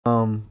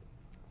Um,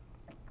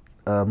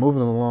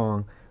 Moving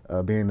along,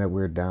 being that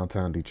we're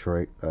downtown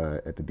Detroit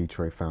at the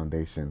Detroit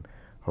Foundation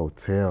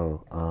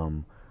Hotel,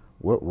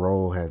 what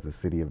role has the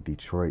city of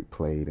Detroit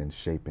played in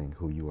shaping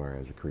who you are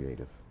as a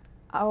creative?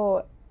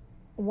 Oh,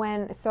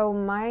 so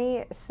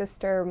my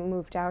sister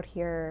moved out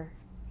here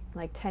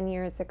like 10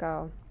 years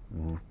ago,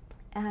 Hmm.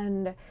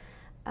 and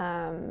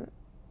um,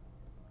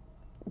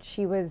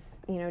 she was,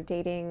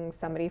 dating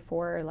somebody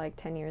for like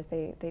 10 years.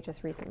 They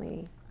just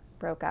recently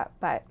broke up,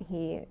 but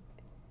he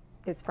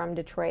is from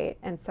Detroit.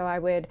 And so I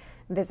would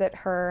visit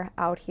her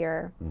out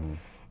here. Hmm.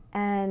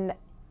 And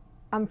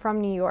I'm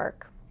from New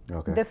York.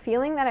 Okay. The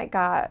feeling that I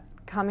got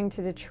coming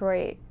to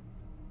Detroit,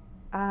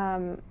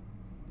 um,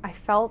 I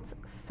felt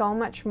so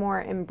much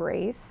more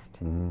embraced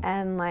Hmm.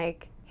 and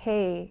like,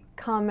 hey,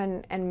 come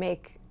and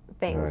make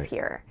things Right.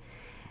 here.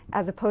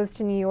 As opposed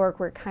to New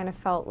York, where it kind of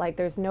felt like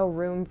there's no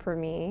room for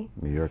me.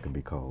 New York can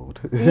be cold.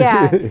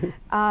 Yeah.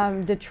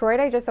 Detroit,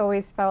 I just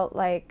always felt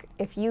like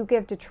if you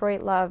give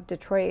Detroit love,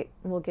 Detroit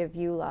will give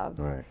you love.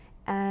 Right.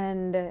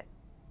 And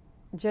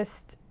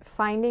just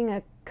finding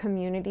a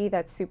community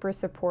that's super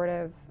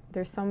supportive.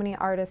 There's so many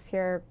artists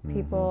here. Hmm.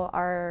 People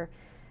are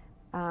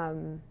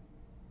um,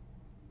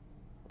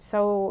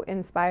 so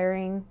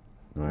inspiring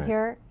Right.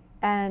 here.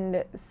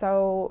 And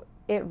so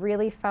it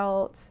really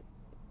felt,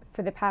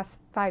 for the past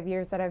 5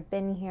 years that I've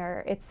been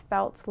here, it's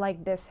felt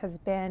like this has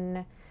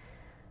been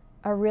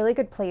a really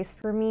good place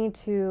for me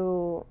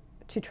to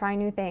try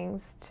new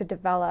things, to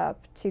develop,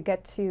 to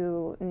get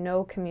to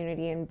know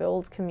community and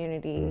build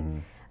community. Hmm.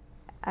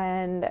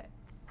 And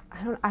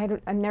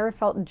I've never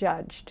felt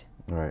judged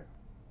Right.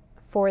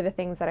 for the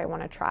things that I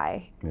want to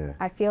try. Yeah.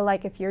 I feel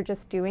like if you're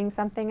just doing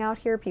something out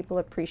here, people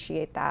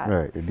appreciate that.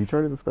 Right.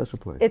 Detroit is a special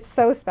place. It's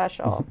so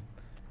special.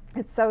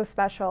 It's so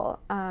special.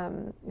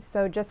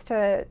 So just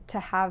to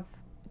have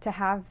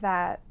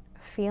that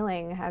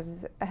feeling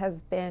has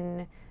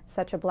been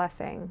such a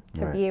blessing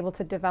to Right. be able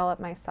to develop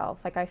myself.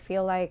 Like I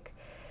feel like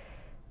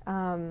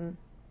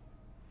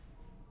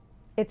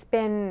it's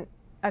been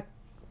a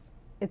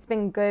it's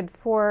been good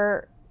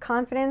for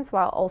confidence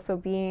while also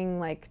being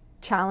like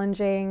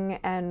challenging,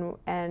 and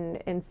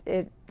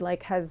it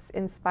like has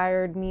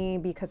inspired me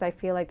because I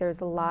feel like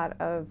there's a lot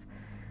of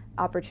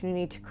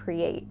opportunity to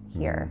create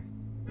here.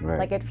 Right.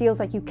 Like it feels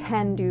like you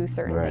can do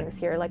certain Right. things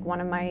here. Like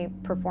one of my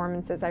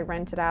performances, I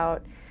rented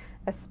out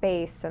a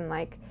space, and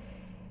like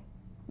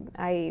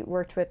I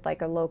worked with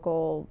like a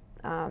local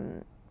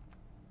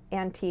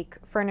antique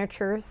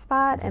furniture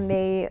spot, and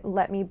they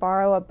let me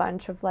borrow a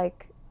bunch of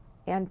like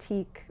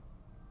antique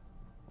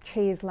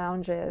chaise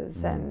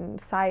lounges and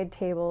side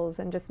tables,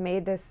 and just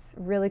made this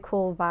really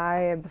cool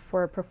vibe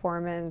for a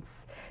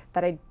performance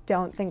that I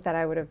don't think that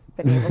I would have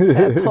been able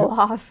to pull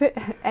off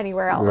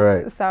anywhere else.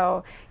 Right.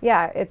 So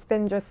yeah, it's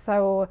been just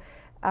so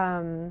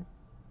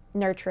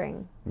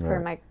nurturing for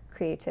Right. my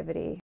creativity.